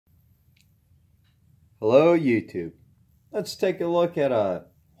Hello YouTube. Let's take a look at a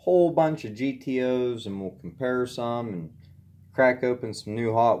whole bunch of GTOs and we'll compare some and crack open some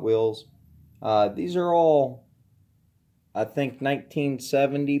new Hot Wheels. These are all, I think,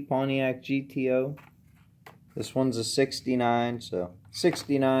 1970 Pontiac GTO. This one's a 69, so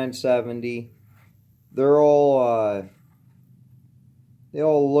 69, 70. They're all, they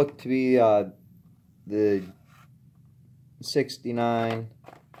all look to be the 69,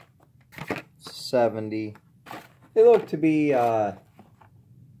 70. They look to be the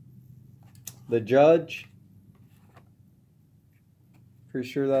Judge. Pretty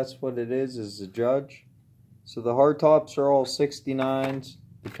sure that's what it is the Judge. So the hardtops are all 69s.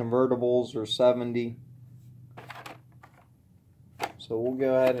 The convertibles are 70. So we'll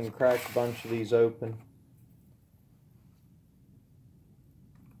go ahead and crack a bunch of these open.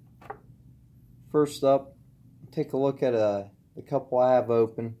 First up, take a look at the couple I have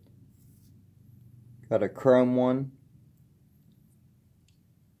open. Got a chrome one.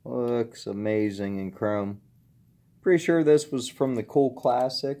 Looks amazing in chrome. Pretty sure this was from the Cool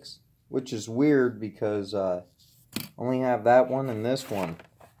Classics, which is weird because I only have that one and this one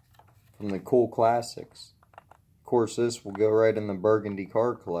from the Cool Classics. Of course, this will go right in the Burgundy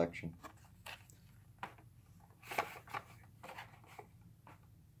car collection.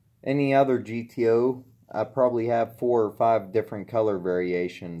 Any other GTO, I probably have 4 or 5 different color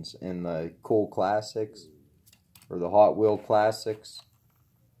variations in the Cool Classics or the Hot Wheel Classics.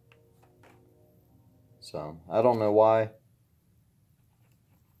 So, I don't know why.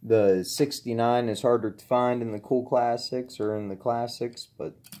 The 69 is harder to find in the Cool Classics or in the Classics,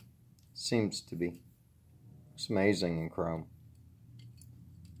 but seems to be. It's amazing in chrome.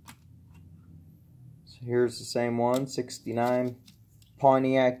 So here's the same one, 69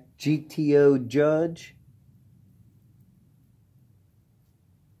 Pontiac GTO Judge.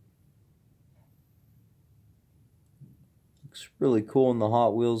 Looks really cool in the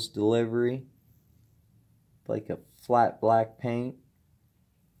Hot Wheels delivery. Like a flat black paint.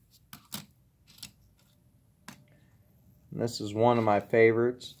 And this is one of my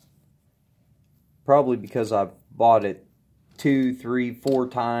favorites. Probably because I've bought it 2, 3, 4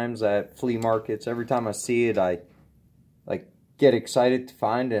 times at flea markets. Every time I see it, I get excited to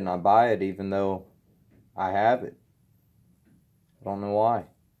find it and I buy it even though I have it. I don't know why.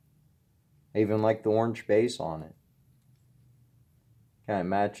 I even like the orange base on it. Kind of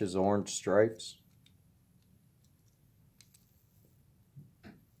matches the orange stripes.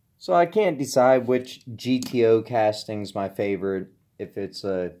 So I can't decide which GTO casting's my favorite. If it's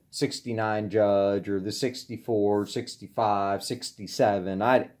a 69 Judge or the 64, 65, 67.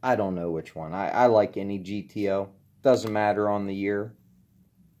 I don't know which one. I like any GTO. Doesn't matter on the year.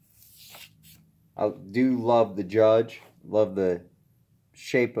 I do love the Judge. Love the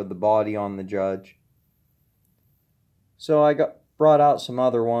shape of the body on the Judge. So I brought out some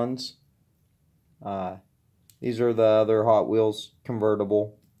other ones. These are the other Hot Wheels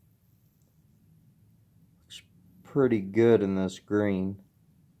convertible. Looks pretty good in this green.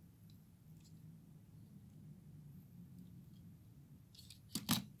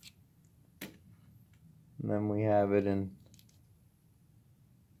 And then we have it in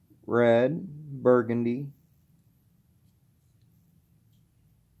red, burgundy.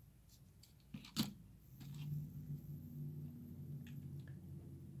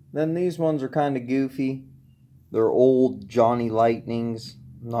 Then these ones are kind of goofy. They're old Johnny Lightnings.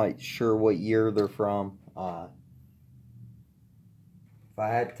 I'm not sure what year they're from. If I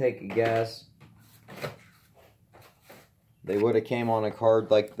had to take a guess, they would have came on a card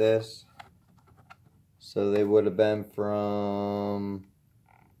like this. So they would have been from...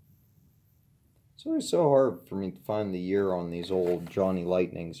 It's always so hard for me to find the year on these old Johnny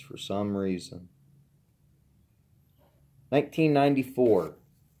Lightnings for some reason. 1994.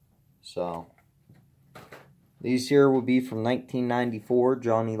 So, these here will be from 1994,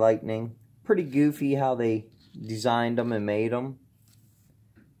 Johnny Lightning. Pretty goofy how they designed them and made them.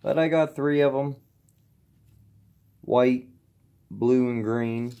 But I got 3 of them. White, blue, and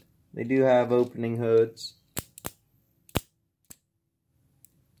green. They do have opening hoods.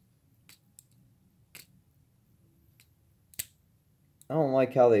 I don't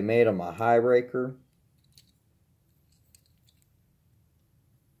like how they made them a high raker.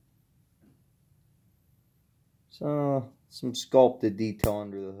 So, some sculpted detail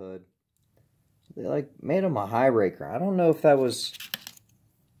under the hood. They made them a high raker. I don't know if that was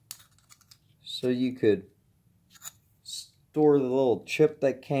so you could store the little chip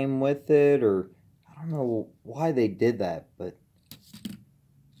that came with it, or I don't know why they did that, but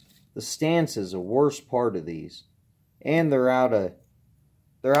the stance is the worst part of these. And they're out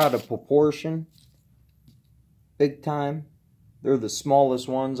of proportion. big time. They're the smallest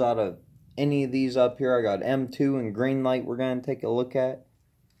ones out of any of these up here. I got M2 and Greenlight we're going to take a look at.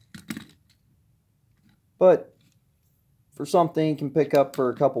 But for something you can pick up for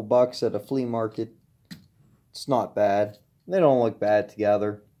a couple bucks at a flea market, it's not bad. They don't look bad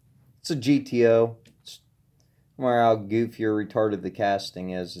together. It's a GTO. No matter how goofy or retarded the casting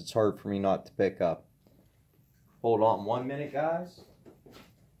is, it's hard for me not to pick up. Hold on 1 minute, guys.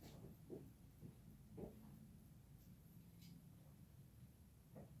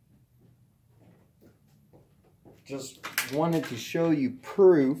 Just wanted to show you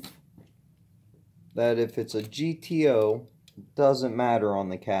proof that if it's a GTO, it doesn't matter on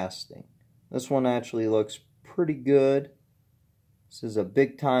the casting. This one actually looks pretty good. This is a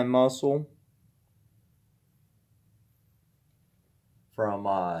big time muscle from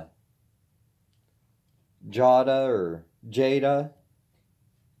Jada or Jada.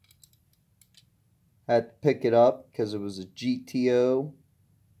 Had to pick it up because it was a GTO.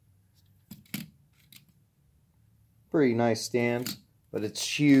 Pretty nice stance, but it's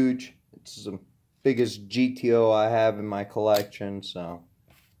huge. It's the biggest GTO I have in my collection, so.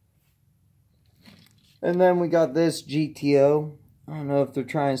 And then we got this GTO. I don't know if they're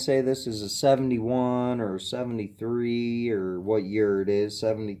trying to say this is a 71 or 73 or what year it is.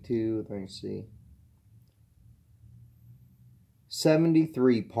 72, let me see.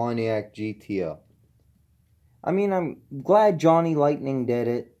 73 Pontiac GTO. I mean, I'm glad Johnny Lightning did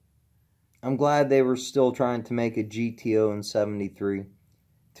it. I'm glad they were still trying to make a GTO in 73.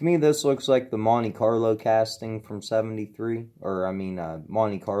 To me, this looks like the Monte Carlo casting from 73. Or, I mean,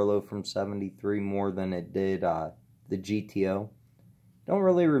 Monte Carlo from 73 more than it did the GTO. Don't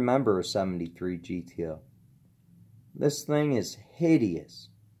really remember a 73 GTO. This thing is hideous.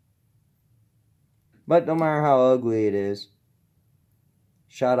 But no matter how ugly it is,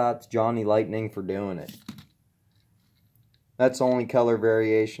 shout out to Johnny Lightning for doing it. That's the only color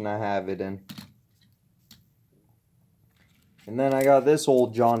variation I have it in. And then I got this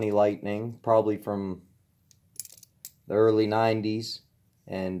old Johnny Lightning, probably from the early 90s.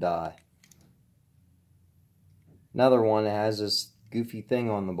 And another one that has this goofy thing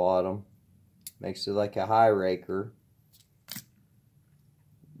on the bottom. Makes it like a high raker.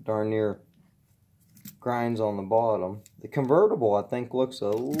 Darn near grinds on the bottom. The convertible, I think, looks a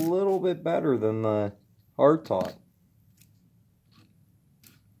little bit better than the hardtop.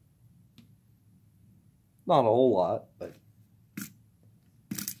 Not a whole lot, but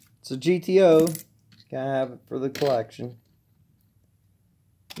it's a GTO. Gotta have it for the collection.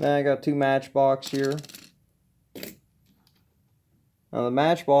 Then I got two Matchbox here. Now the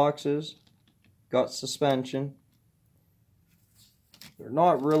Matchboxes got suspension. They're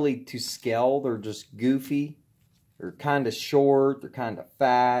not really to scale, they're just goofy. They're kind of short, they're kind of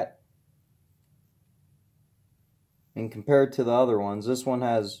fat. And compared to the other ones, this one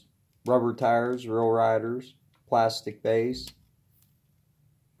has rubber tires, real riders, plastic base.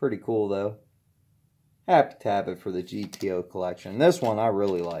 Pretty cool though. Happy to have it for the GTO collection. This one I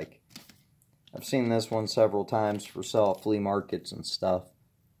really like. I've seen this one several times for sale at flea markets and stuff.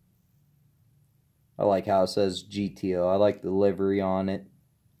 I like how it says GTO. I like the livery on it.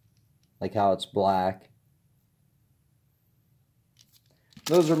 Like how it's black.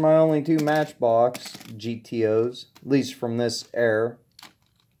 Those are my only two Matchbox GTOs, at least from this era.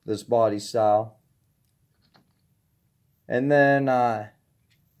 This body style. And then got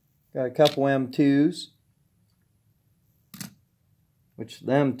a couple M2s, which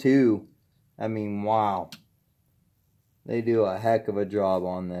them too, I mean, wow, they do a heck of a job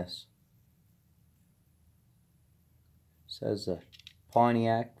on this. Says a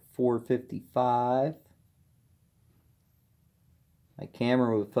Pontiac 455. My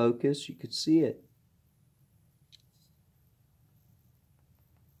camera would focus, you could see it.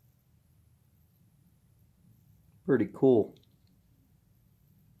 Pretty cool.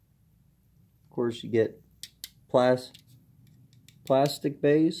 Of course, you get plastic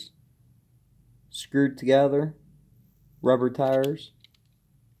base, screwed together, rubber tires.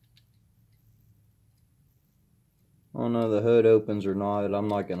 I don't know if the hood opens or not. I'm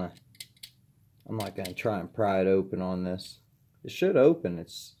not gonna try and pry it open on this. It should open.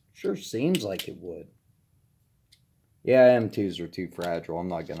 It sure seems like it would. Yeah, M2s are too fragile. I'm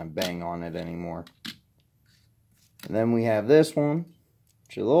not gonna bang on it anymore. And then we have this one,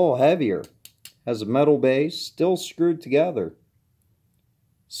 which is a little heavier. Has a metal base, still screwed together.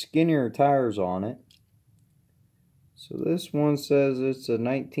 Skinnier tires on it. So this one says it's a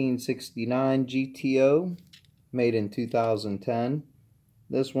 1969 GTO, made in 2010.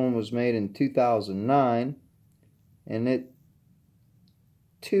 This one was made in 2009, and it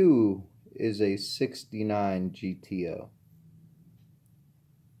too is a 69 GTO.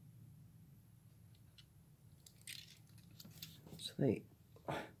 So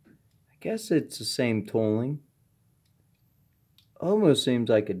I guess it's the same tooling. Almost seems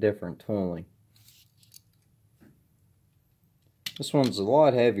like a different tooling. This one's a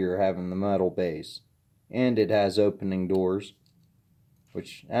lot heavier, having the metal base, and it has opening doors,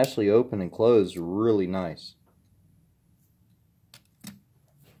 which actually open and close really nice.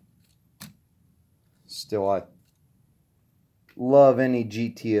 Still, I love any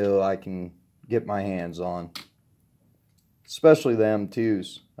GTO I can get my hands on, especially the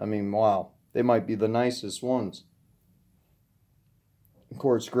M2s. I mean, wow, they might be the nicest ones. Of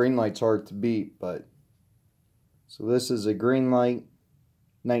course, Greenlight's hard to beat, but so this is a Greenlight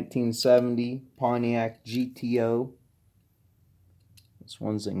 1970 Pontiac GTO. This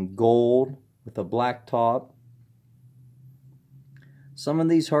one's in gold with a black top. Some of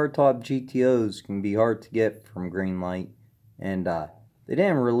these hardtop GTOs can be hard to get from Greenlight, and they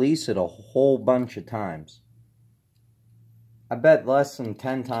didn't release it a whole bunch of times. I bet less than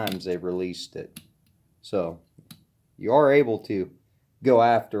 10 times they released it. So you are able to go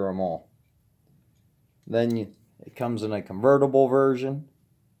after them all. Then it comes in a convertible version.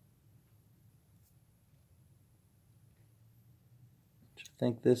 I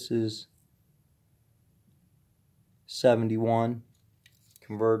think this is 71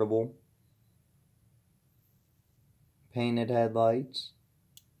 convertible. Painted headlights.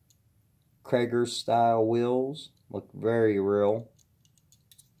 Krager style wheels. Look very real.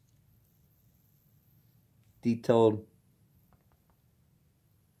 Detailed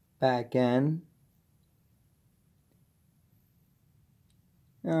back end.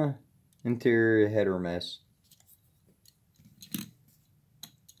 Interior hit or miss.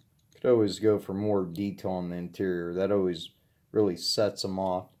 Could always go for more detail on the interior. That always really sets them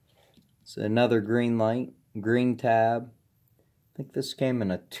off. It's another Greenlight, green tab. I think this came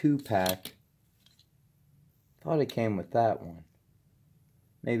in a 2-pack. Thought it came with that one.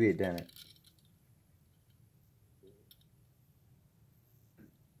 Maybe it didn't.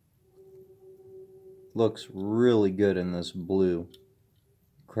 Looks really good in this blue.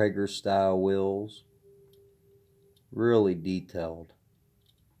 Krager style wheels. Really detailed.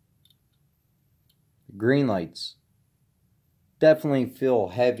 The Greenlights definitely feel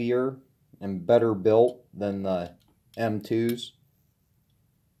heavier and better built than the M2s.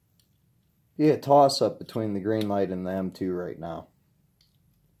 Yeah, toss up between the Greenlight and the M2 right now.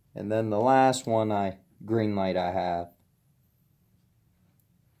 And then the last one Greenlight I have.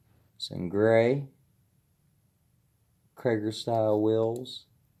 It's in gray. Krager style wheels.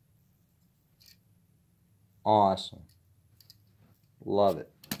 Awesome. Love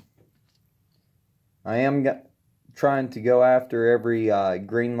it. I am trying to go after every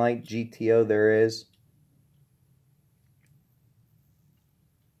Greenlight GTO there is.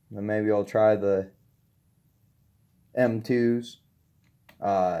 And maybe I'll try the M2s.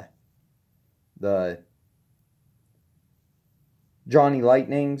 The Johnny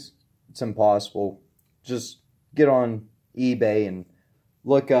Lightnings. It's impossible. Just get on eBay and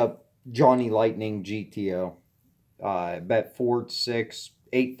look up Johnny Lightning GTO. I bet 4, 6,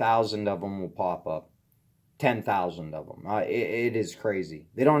 8,000 of them will pop up. 10,000 of them. It is crazy.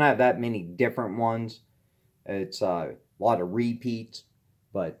 They don't have that many different ones. It's a lot of repeats,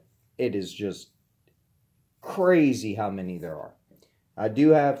 but it is just crazy how many there are. I do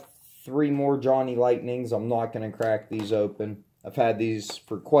have 3 more Johnny Lightnings. I'm not going to crack these open. I've had these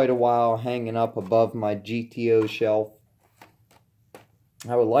for quite a while hanging up above my GTO shelf.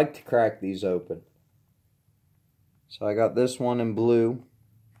 I would like to crack these open. So I got this one in blue.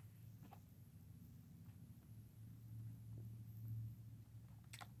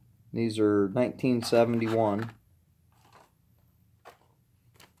 These are 1971.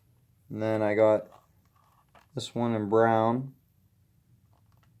 And then I got this one in brown.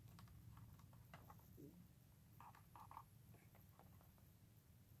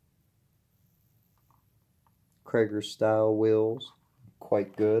 Krager style wheels.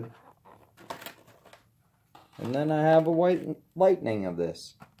 Quite good. And then I have a white Lightning of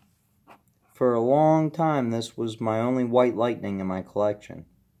this. For a long time, this was my only white Lightning in my collection.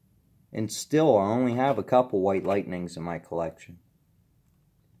 And still, I only have a couple white Lightnings in my collection.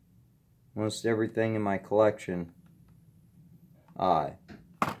 Most everything in my collection,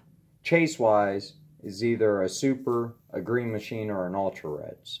 chase-wise, is either a Super, a Green Machine, or an Ultra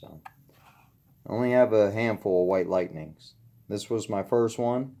Red. So, I only have a handful of white Lightnings. This was my first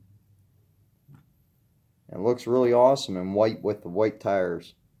one. It looks really awesome in white with the white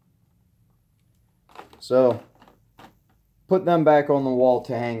tires. So, put them back on the wall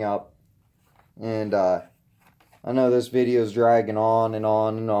to hang up. And I know this video is dragging on and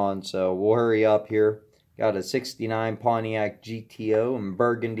on and on, so we'll hurry up here. Got a 69 Pontiac GTO in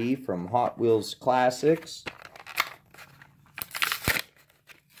burgundy from Hot Wheels Classics.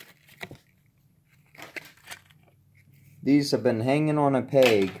 These have been hanging on a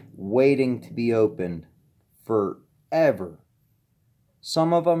peg, waiting to be opened forever.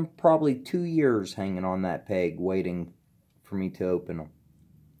 Some of them probably 2 years hanging on that peg, waiting for me to open them.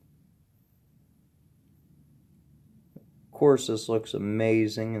 Of course, this looks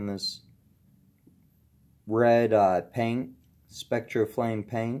amazing in this red paint, Spectra Flame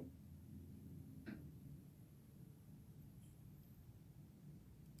paint.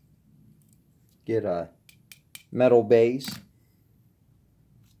 Get a metal base.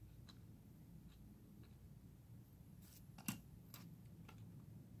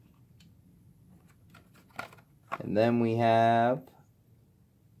 And then we have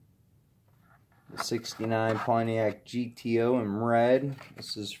the 69 Pontiac GTO in red.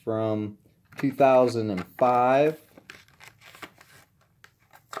 This is from 2005.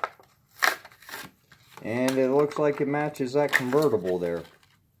 And it looks like it matches that convertible there.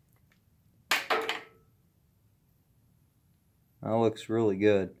 That looks really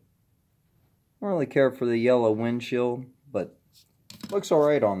good. I don't really care for the yellow windshield, but looks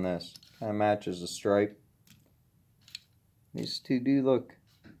alright on this. Kind of matches the stripe. These two do look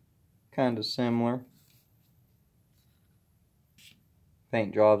kind of similar.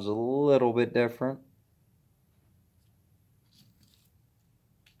 Paint job's a little bit different.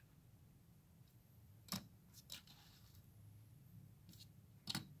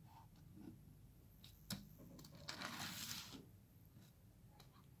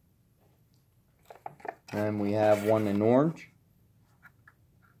 And we have one in orange.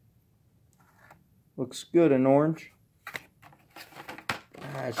 Looks good in orange.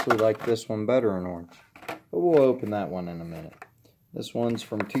 I actually like this one better in orange. But we'll open that one in a minute. This one's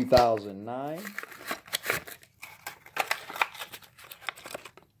from 2009. In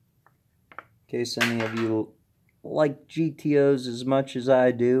case any of you like GTOs as much as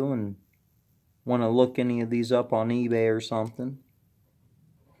I do and want to look any of these up on eBay or something.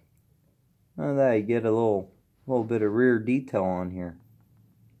 Oh, there you get a little bit of rear detail on here.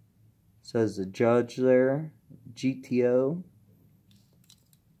 It says the Judge there, GTO.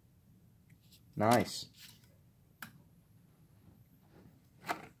 Nice.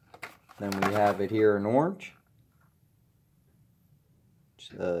 Then we have it here in orange.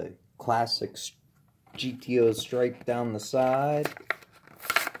 It's a classic GTO stripe down the side.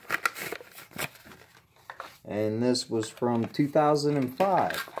 And this was from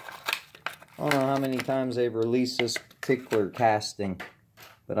 2005. I don't know how many times they've released this particular casting,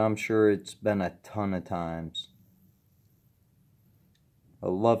 but I'm sure it's been a ton of times. I'd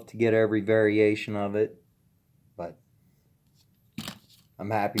love to get every variation of it, but I'm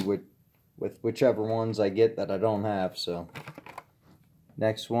happy with whichever ones I get that I don't have. So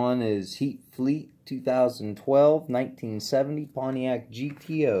next one is Heat Fleet 2012 1970 Pontiac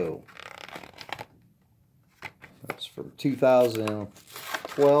GTO. That's from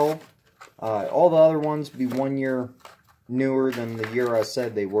 2012. All the other ones be 1 year newer than the year I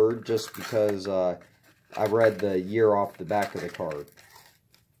said they were, just because I read the year off the back of the card.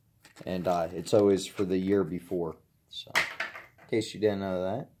 And it's always for the year before. So, in case you didn't know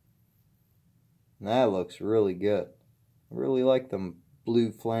that. And that looks really good. I really like them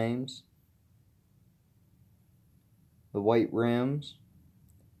blue flames. The white rims.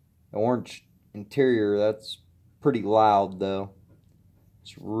 The orange interior, that's pretty loud though.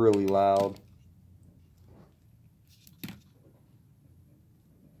 It's really loud.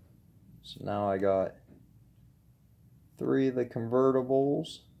 So now I got 3 of the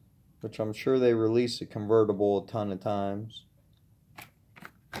convertibles, which I'm sure they release a convertible a ton of times.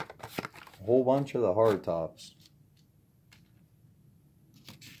 A whole bunch of the hardtops.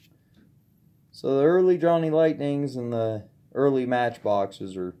 So the early Johnny Lightnings and the early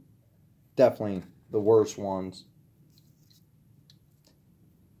Matchboxes are definitely the worst ones.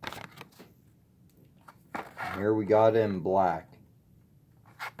 Here we got it in black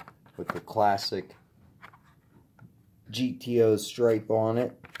with the classic GTO stripe on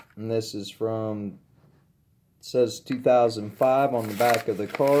it. And this is from, it says 2005 on the back of the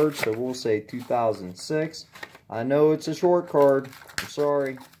card, so we'll say 2006. I know it's a short card. I'm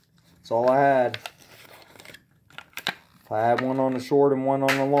sorry. That's all I had. If I had one on the short and one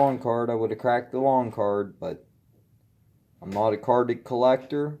on the long card, I would have cracked the long card, but I'm not a carded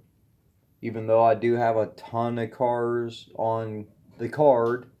collector. Even though I do have a ton of cars on the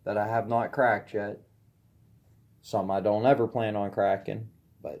card that I have not cracked yet. Some I don't ever plan on cracking,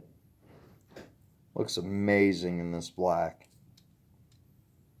 but Looks amazing in this black.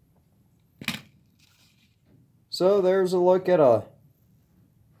 So there's a look at a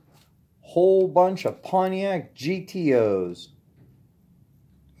whole bunch of Pontiac GTOs.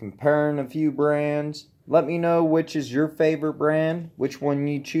 Comparing a few brands. Let me know which is your favorite brand, which one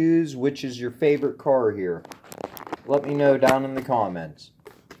you choose, which is your favorite car here. Let me know down in the comments.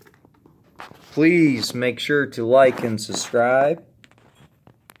 Please make sure to like and subscribe.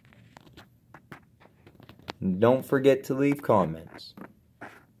 And don't forget to leave comments.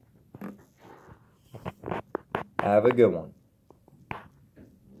 Have a good one.